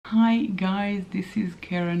Hi guys, this is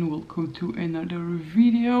Karen. Welcome to another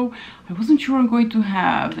video. I wasn't sure I'm going to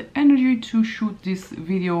have the energy to shoot this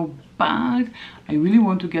video, but I really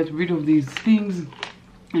want to get rid of these things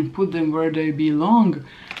and put them where they belong.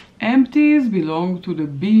 Empties belong to the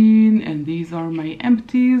bin, and these are my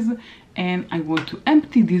empties, and I want to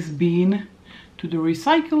empty this bin to the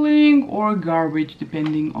recycling or garbage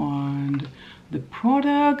depending on the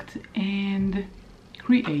product, and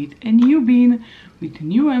create a new bin with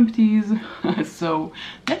new empties. So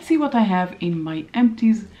let's see what I have in my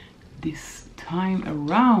empties this time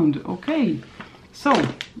around. Okay, so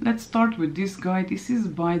let's start with this guy. This is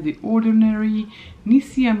by The Ordinary,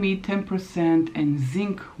 niacinamide 10% and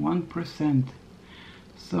zinc 1%.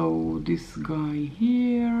 So this guy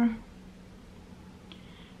here,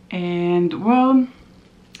 and well,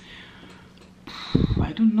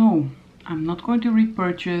 I don't know, I'm not going to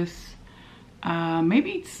repurchase.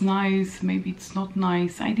 Maybe it's nice, maybe it's not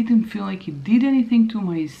nice. I didn't feel like it did anything to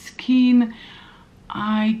my skin.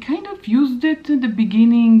 I kind of used it in the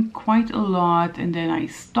beginning quite a lot, and then I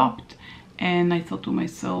stopped, and I thought to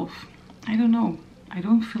myself, I don't know, I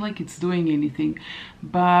don't feel like it's doing anything,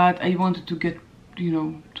 but I wanted to get,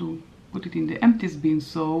 to put it in the empties bin,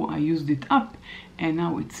 so I used it up, and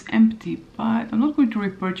now it's empty. But I'm not going to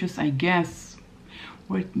repurchase, I guess.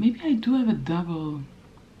 Wait, maybe I do have a double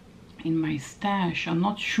in my stash, I'm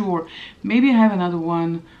not sure. Maybe I have another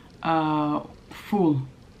one full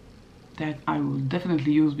that I will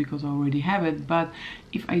definitely use because I already have it, but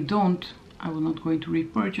if I don't, I will not going to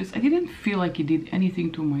repurchase. I didn't feel like it did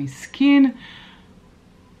anything to my skin.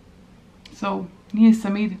 So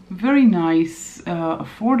niacinamide, very nice,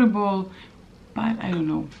 affordable, but I don't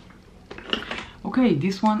know. Okay,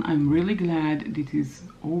 this one I'm really glad this is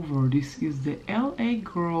over. This is the LA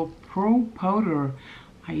Girl Pro Powder.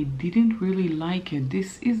 I didn't really like it.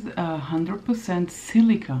 This is 100%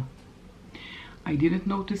 silica. I didn't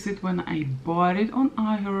notice it when I bought it on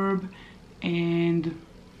iHerb, and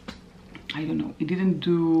I don't know, it didn't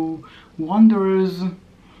do wonders.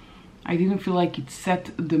 I didn't feel like it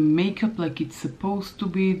set the makeup like it's supposed to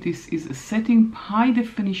be. This is a high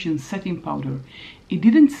definition setting powder. It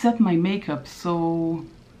didn't set my makeup, so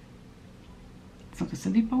it's not a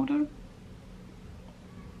setting powder.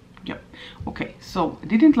 Yep. Okay, so I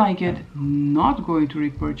didn't like it, not going to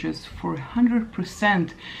repurchase for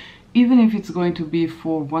 100%, even if it's going to be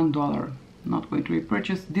for $1. Not going to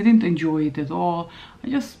repurchase. Didn't enjoy it at all. I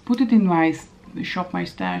just put it in my my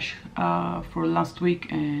stash for last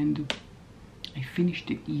week, and I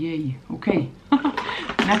finished it. Yay. Okay.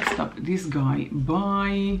 Next up, this guy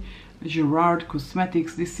by Gerard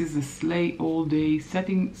Cosmetics. This is a Slay All Day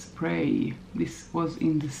setting spray. This was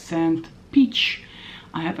in the scent Peach.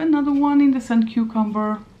 I have another one in the scent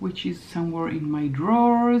Cucumber, which is somewhere in my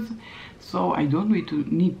drawers, so I don't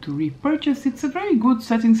need to repurchase. It's a very good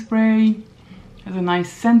setting spray. Has a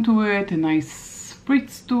nice scent to it, a nice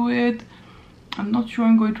spritz to it. I'm not sure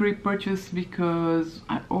I'm going to repurchase because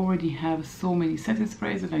I already have so many setting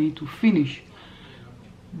sprays that I need to finish.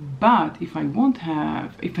 But if I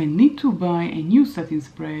need to buy a new setting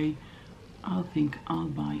spray, I think I'll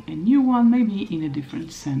buy a new one, maybe in a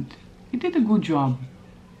different scent. It did a good job.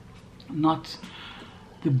 Not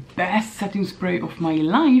the best setting spray of my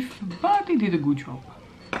life, but it did a good job.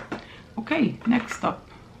 Okay, next up,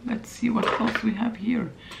 let's see what else we have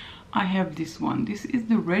here. I have this one. This is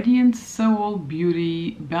the Radiant Soul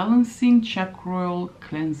Beauty Balancing Charcoal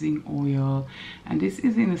Cleansing Oil, and this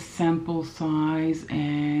is in a sample size,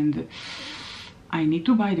 and I need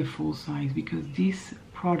to buy the full size because this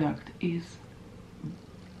product is,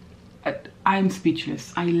 I'm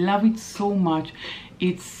speechless. I love it so much.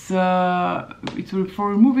 It's for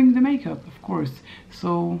removing the makeup, of course,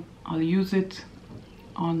 so I'll use it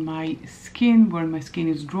on my skin where my skin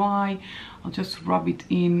is dry. I'll just rub it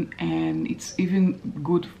in, and it's even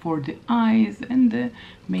good for the eyes, and the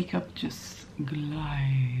makeup just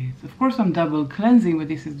glides. Of course, I'm double cleansing, but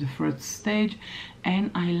this is the first stage, and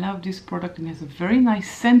I love this product. It has a very nice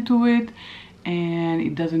scent to it, and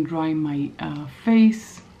it doesn't dry my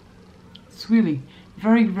face. It's really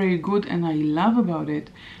very, very good, and I love about it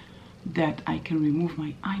that I can remove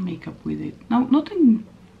my eye makeup with it. Now,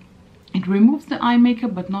 it removes the eye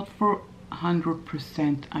makeup, but not for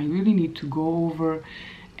 100%. I really need to go over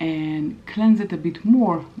and cleanse it a bit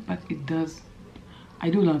more, but it does. I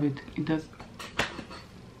do love it. It does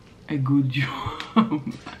a good job.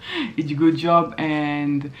 It's a good job,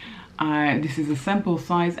 and this is a sample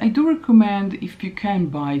size. I do recommend, if you can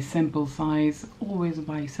buy sample size, always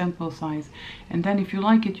buy sample size, and then if you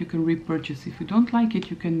like it, you can repurchase. If you don't like it,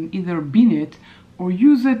 you can either bin it or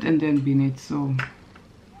use it and then bin it. So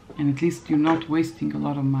and at least you're not wasting a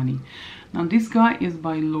lot of money. Now this guy is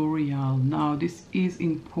by L'Oreal. Now this is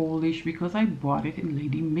in Polish because I bought it in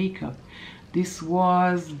lady makeup. This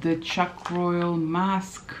was the Chuck Royal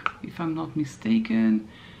mask, if I'm not mistaken.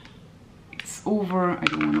 It's over. I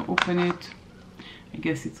don't want to open it. I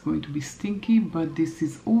guess it's going to be stinky, but this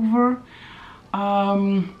is over.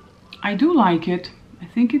 I do like it. I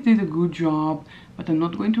think it did a good job, but I'm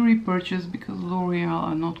not going to repurchase because L'Oreal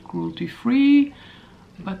are not cruelty free.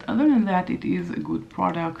 But other than that, it is a good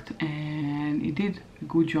product and it did a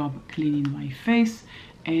good job cleaning my face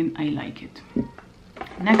and I like it.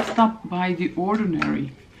 Next up, by The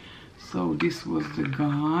Ordinary. So this was the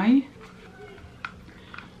guy.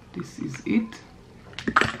 This is it.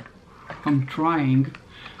 I'm trying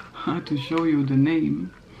to show you the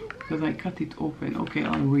name because I cut it open. Okay,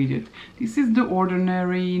 I'll read it. This is The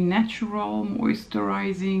Ordinary Natural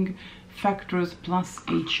Moisturizing Factors plus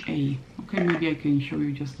HA. Okay, maybe I can show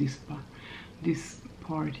you just this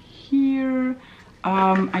part here.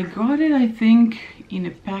 I got it, I think, in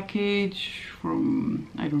a package from,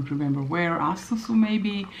 I don't remember where, ASOS or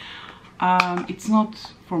maybe. It's not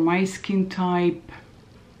for my skin type.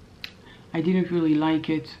 I didn't really like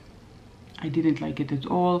it. I didn't like it at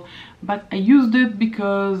all, but I used it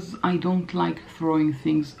because I don't like throwing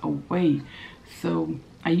things away. So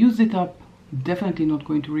I used it up. Definitely not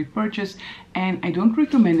going to repurchase, and I don't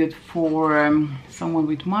recommend it for someone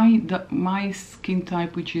with my skin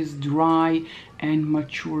type, which is dry and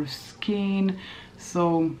mature skin.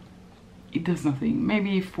 So it does nothing.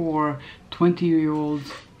 Maybe for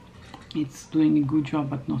 20-year-olds it's doing a good job,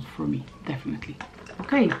 but not for me, definitely.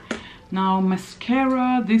 Okay, now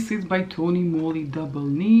mascara. This is by Tony Moly Double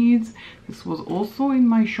Needs. This was also in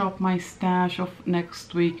my shop, my stash of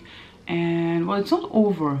next week. And well, it's not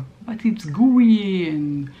over, but it's gooey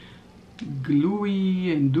and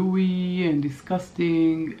gluey and dewy and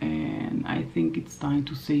disgusting, and I think it's time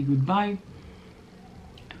to say goodbye.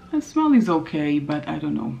 The smell is okay, but I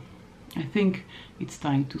don't know. I think it's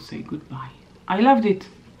time to say goodbye. I loved it.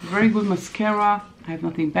 Very good mascara. I have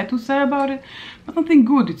nothing bad to say about it, but nothing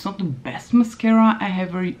good. It's not the best mascara I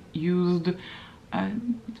ever used.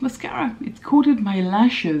 It's mascara. It coated my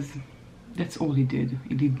lashes. That's all it did.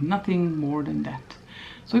 It did nothing more than that.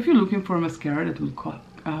 So if you're looking for a mascara that will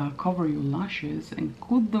cover your lashes and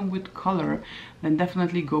coat them with color, then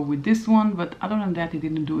definitely go with this one. But other than that, it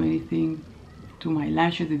didn't do anything to my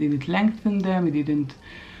lashes. It didn't lengthen them. It didn't,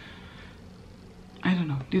 I don't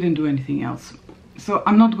know, didn't do anything else. So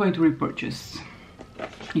I'm not going to repurchase,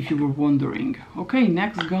 if you were wondering. Okay,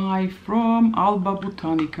 next guy from Alba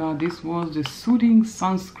Botanica. This was the Soothing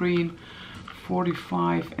Sunscreen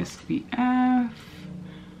 45 SPF,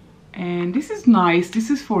 and this is nice. This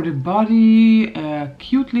is for the body, a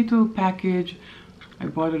cute little package. I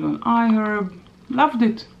bought it on iHerb. Loved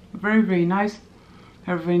it. Very, very nice.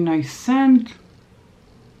 Have a very nice scent.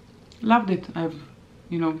 Loved it.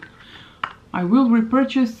 I will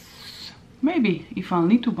repurchase maybe if I'll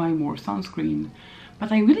need to buy more sunscreen,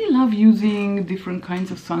 but I really love using different kinds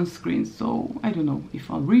of sunscreen, so I don't know if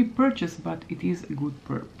I'll repurchase, but it is a good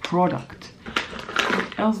product.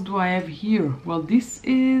 What else do I have here? Well, this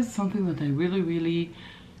is something that I really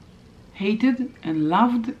hated and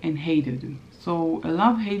loved and hated. So a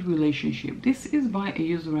love-hate relationship. This is by a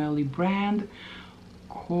Israeli brand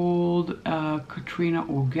called Katrina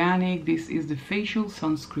Organic. This is the facial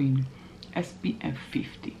sunscreen SPF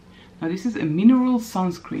 50. Now this is a mineral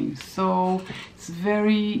sunscreen, so it's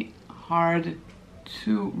very hard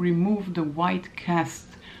to remove the white cast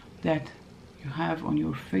that you have on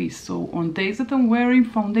your face. So on days that I'm wearing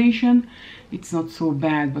foundation, it's not so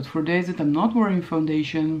bad, but for days that I'm not wearing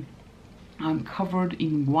foundation, I'm covered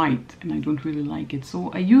in white and I don't really like it. So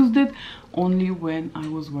I used it only when I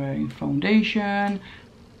was wearing foundation,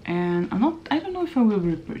 and I don't know if I will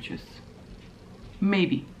repurchase.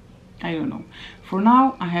 Maybe, I don't know. For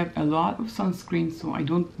now I have a lot of sunscreen, so I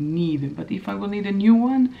don't need it, but if I will need a new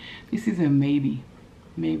one, this is a maybe,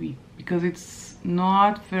 because it's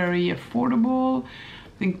not very affordable.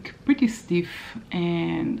 I think pretty stiff,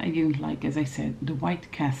 and I didn't like, as I said, the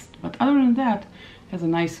white cast. But other than that, it has a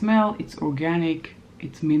nice smell. It's organic,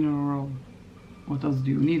 it's mineral. What else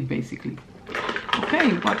do you need, basically? Okay,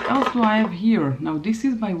 what else do I have here? Now this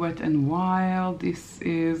is by Wet n Wild. This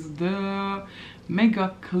is the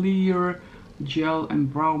Mega Clear Gel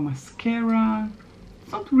and Brow Mascara.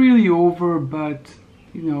 It's not really over, but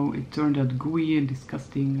you know, it turned out gooey and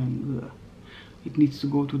disgusting, and it needs to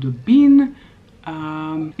go to the bin.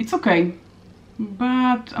 It's okay,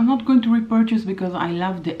 but I'm not going to repurchase because I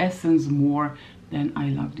love the essence more than I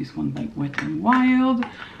love this one by Wet n Wild.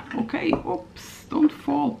 Okay, oops, don't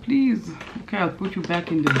fall, please. Okay, I'll put you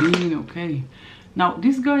back in the bin. Okay, now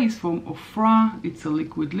this guy is from Ofra. It's a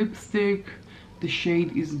liquid lipstick. The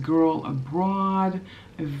shade is Girl Abroad,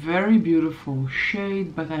 a very beautiful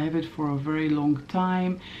shade, but I have it for a very long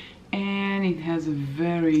time, and it has a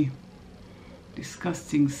very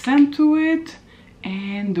disgusting scent to it.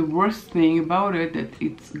 And the worst thing about it, that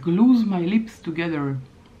it glues my lips together.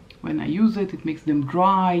 When I use it, it makes them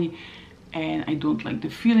dry, and I don't like the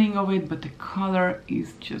feeling of it, but the color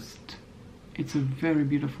is just, it's a very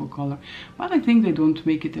beautiful color. But I think they don't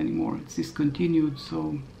make it anymore. It's discontinued,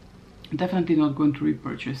 so definitely not going to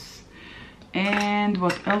repurchase. And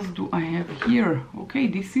what else do I have here? Okay,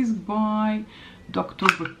 this is by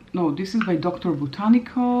this is by Dr.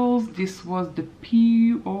 Botanicals. This was the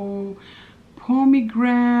P.O.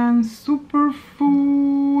 Pomegranate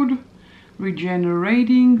Superfood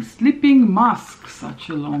Regenerating Sleeping Mask. Such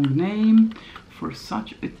a long name for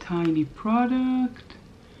such a tiny product.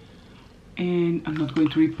 And I'm not going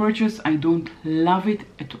to repurchase. I don't love it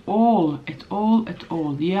at all, at all, at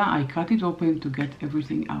all. Yeah, I cut it open to get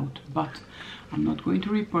everything out, but I'm not going to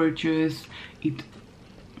repurchase it.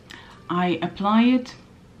 I apply it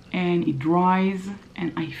and it dries,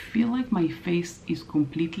 and I feel like my face is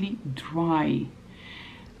completely dry.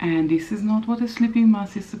 And this is not what a sleeping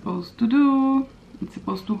mask is supposed to do. It's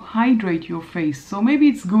supposed to hydrate your face. So maybe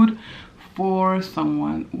it's good for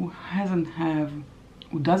someone who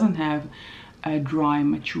doesn't have a dry,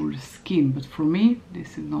 mature skin, but for me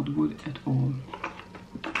this is not good at all.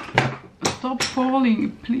 Stop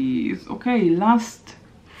falling, please. Okay, last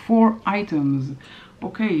 4 items.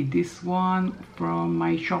 Okay, this one from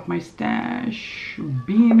my Shop My Stash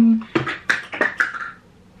bin.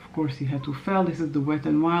 Of course, it had to fail. This is the Wet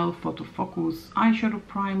n Wild Photo Focus eyeshadow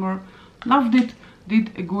primer. Loved it,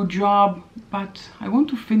 did a good job, but I want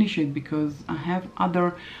to finish it because I have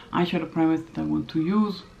other eyeshadow primers that I want to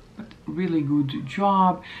use. But really good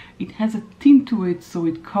job. It has a tint to it, so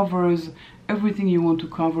it covers everything you want to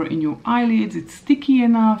cover in your eyelids. It's sticky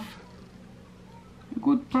enough.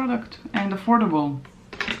 Good product and affordable,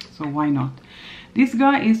 so why not? This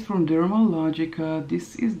guy is from Dermalogica.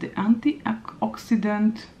 This is the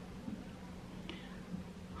antioxidant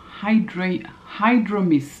Hydra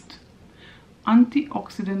Mist.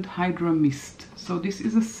 Antioxidant Hydra Mist. So this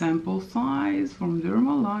is a sample size from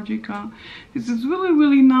Dermalogica. This is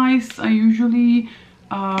really nice. I usually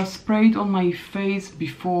spray it on my face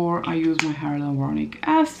before I use my hyaluronic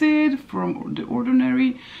acid from The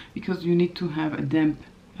Ordinary, because you need to have a damp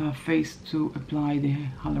face to apply the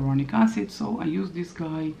hyaluronic acid. So I use this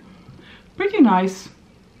guy. Pretty nice.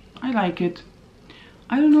 I like it.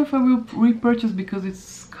 I don't know if I will repurchase because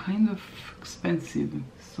it's kind of expensive,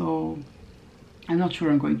 so I'm not sure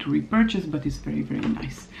I'm going to repurchase, but it's very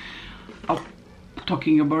nice.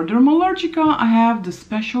 Talking about Dermalogica, I have the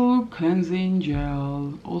special cleansing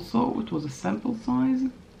gel. Also, it was a sample size.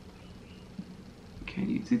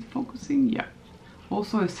 Is it focusing? Yeah.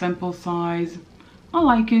 Also a sample size. I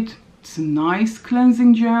like it. It's a nice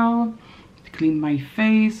cleansing gel. It cleaned my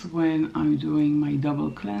face when I'm doing my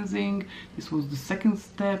double cleansing. This was the second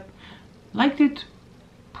step. Liked it.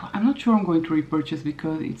 I'm not sure I'm going to repurchase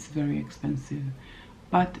because it's very expensive,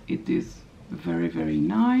 but it is very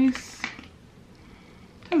nice.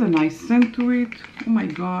 It has a nice scent to it. Oh my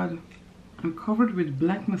god, I'm covered with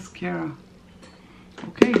black mascara.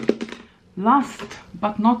 Okay, last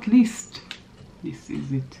but not least, this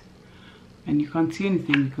is it, and you can't see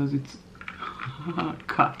anything because it's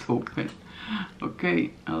cut open.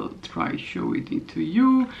 Okay, I'll try show it to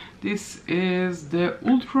you. This is the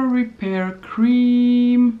Ultra Repair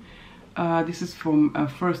Cream. This is from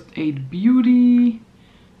First Aid Beauty.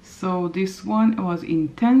 So this one was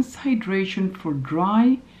intense hydration for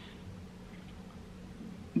dry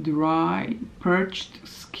perched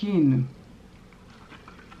skin.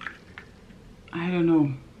 I don't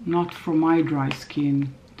know, not for my dry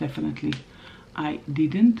skin, definitely. I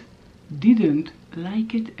didn't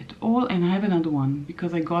like it at all, and I have another one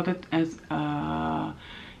because I got it as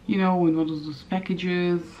you know, in one of those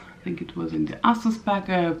packages. I think it was in the ASOS pack,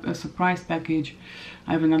 a surprise package.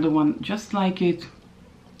 I have another one just like it.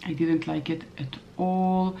 I didn't like it at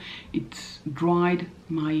all. It dried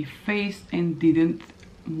my face and didn't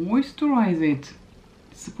moisturize it.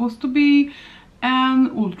 It's supposed to be an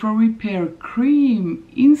ultra repair cream,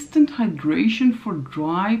 instant hydration for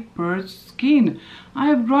dry parched skin. I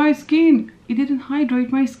have dry skin. It didn't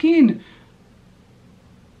hydrate my skin.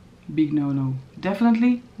 Big no.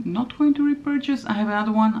 Definitely not going to repurchase. I have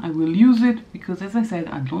another one. I will use it because, as I said,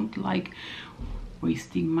 I don't like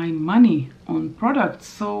wasting my money on products.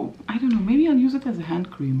 So I don't know, maybe I'll use it as a hand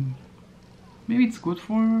cream. maybe it's good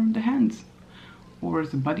for the hands or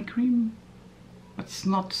as a body cream. It's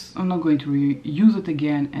not, I'm not going to use it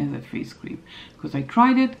again as a face cream because I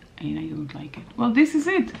tried it and I don't like it. Well, this is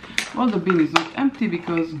it. Well, the bin is not empty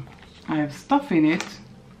because I have stuff in it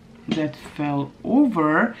that fell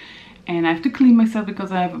over and I have to clean myself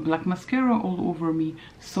because I have black mascara all over me.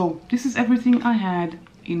 So this is everything I had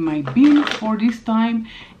in my bin for this time.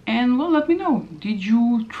 And well, let me know, did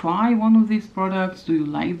you try one of these products? Do you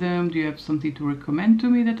like them? Do you have something to recommend to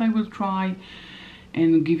me that I will try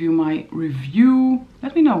and give you my review?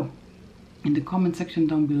 Let me know in the comment section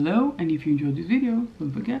down below. And if you enjoyed this video,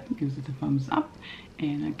 don't forget to give it a thumbs up,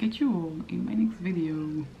 and I'll catch you all in my next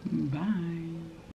video. Bye.